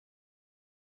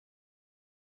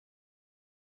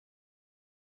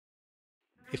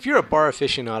If you're a bar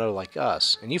aficionado like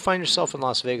us and you find yourself in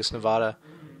Las Vegas, Nevada,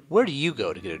 where do you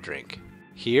go to get a drink?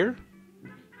 Here?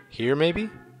 Here maybe?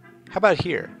 How about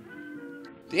here?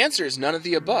 The answer is none of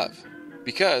the above.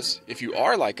 Because if you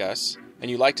are like us and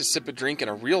you like to sip a drink in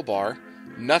a real bar,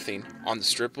 nothing on the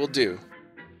Strip will do.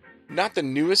 Not the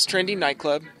newest trendy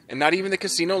nightclub and not even the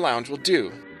casino lounge will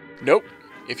do. Nope.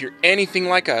 If you're anything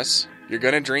like us, you're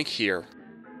gonna drink here.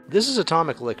 This is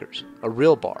Atomic Liquors, a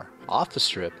real bar, off the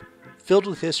Strip, filled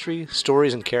with history,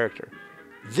 stories, and character.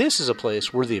 This is a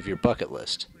place worthy of your bucket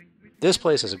list. This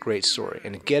place has a great story,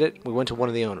 and to get it, we went to one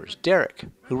of the owners, Derek,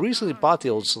 who recently bought the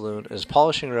old saloon and is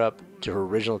polishing her up to her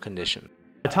original condition.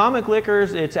 Atomic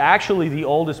Liquors, it's actually the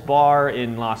oldest bar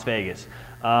in Las Vegas.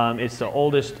 It's the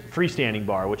oldest freestanding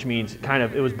bar, which means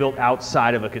it was built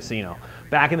outside of a casino.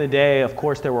 Back in the day, of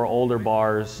course, there were older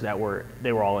bars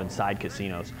they were all inside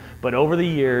casinos. But over the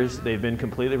years, they've been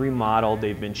completely remodeled,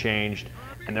 they've been changed,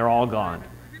 and they're all gone.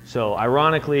 So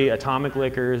ironically, Atomic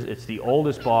Liquors, it's the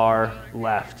oldest bar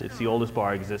left. It's the oldest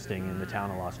bar existing in the town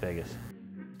of Las Vegas.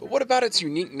 But what about its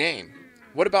unique name?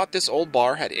 What about this old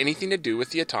bar had anything to do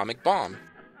with the atomic bomb?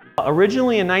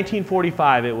 Originally in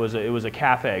 1945, it was a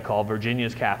cafe called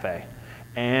Virginia's Cafe.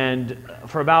 And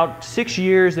for about 6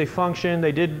 years they functioned,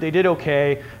 they did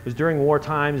okay. It was during war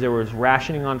times, there was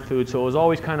rationing on food, so it was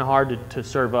always kind of hard to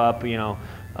serve up,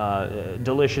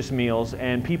 delicious meals,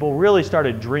 and people really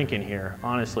started drinking here,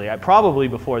 honestly, probably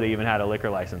before they even had a liquor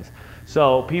license.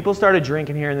 So people started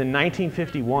drinking here, and then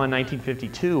 1951,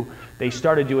 1952, they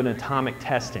started doing atomic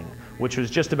testing, which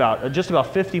was just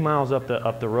about 50 miles up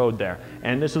the road there.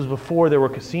 And this was before there were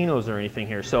casinos or anything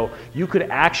here. So you could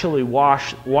actually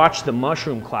watch the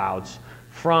mushroom clouds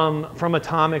from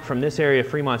Atomic, from this area,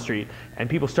 Fremont Street, and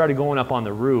people started going up on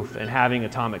the roof and having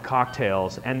atomic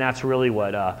cocktails, and that's really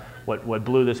what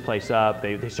blew this place up.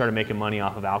 They started making money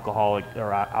off of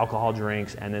alcohol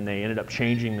drinks, and then they ended up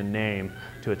changing the name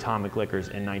to Atomic Liquors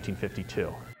in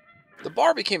 1952. The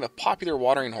bar became a popular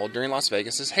watering hole during Las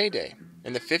Vegas's heyday.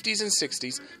 In the 50s and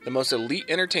 60s, the most elite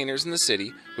entertainers in the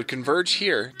city would converge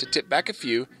here to tip back a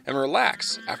few and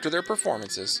relax after their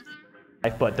performances.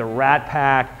 But the Rat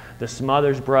Pack, the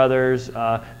Smothers Brothers,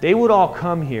 they would all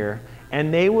come here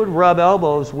and they would rub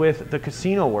elbows with the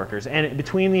casino workers. And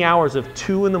between the hours of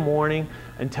 2 in the morning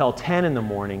until 10 in the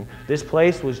morning, this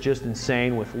place was just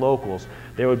insane with locals.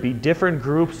 There would be different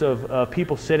groups of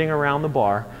people sitting around the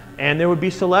bar, and there would be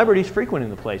celebrities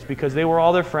frequenting the place because they were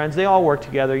all their friends. They all work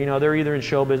together. They're either in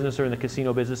show business or in the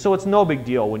casino business, so it's no big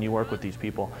deal when you work with these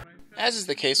people. As is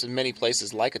the case with many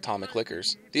places like Atomic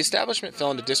Liquors, the establishment fell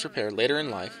into disrepair later in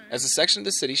life as the section of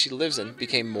the city she lives in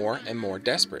became more and more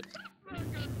desperate.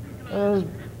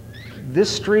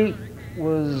 This street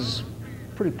was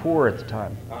pretty poor at the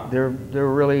time. They're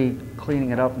really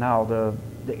cleaning it up now.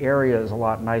 The area is a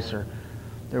lot nicer.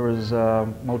 There was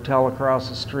a motel across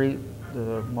the street,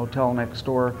 the motel next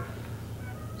door.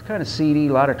 It's kind of seedy,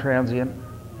 a lot of transient.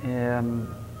 And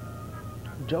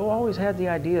Joe always had the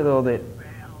idea, though, that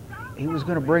he was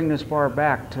going to bring this bar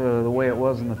back to the way it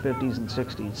was in the 50s and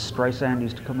 60s. Streisand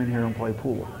used to come in here and play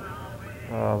pool.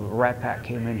 Rat Pack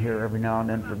came in here every now and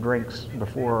then for drinks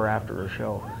before or after a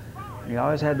show. And he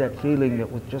always had that feeling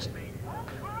that with just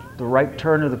the right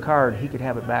turn of the card, he could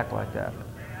have it back like that.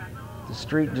 The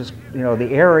street just, the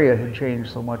area had changed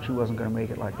so much he wasn't going to make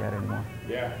it like that anymore.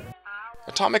 Yeah.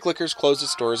 Atomic Liquors closed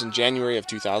its doors in January of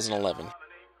 2011.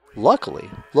 Luckily,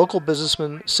 local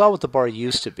businessmen saw what the bar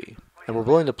used to be and were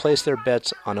willing to place their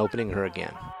bets on opening her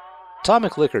again.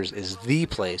 Atomic Liquors is the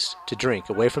place to drink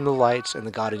away from the lights and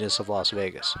the gaudiness of Las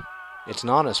Vegas. It's an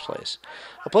honest place,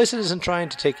 a place that isn't trying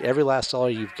to take every last dollar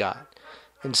you've got.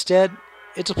 Instead,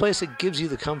 it's a place that gives you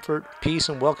the comfort, peace,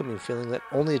 and welcoming feeling that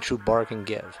only a true bar can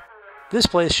give. This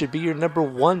place should be your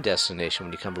 #1 destination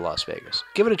when you come to Las Vegas.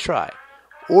 Give it a try.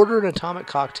 Order an atomic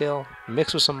cocktail,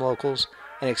 mix with some locals,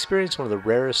 and experience one of the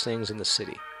rarest things in the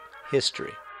city: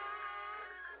 history.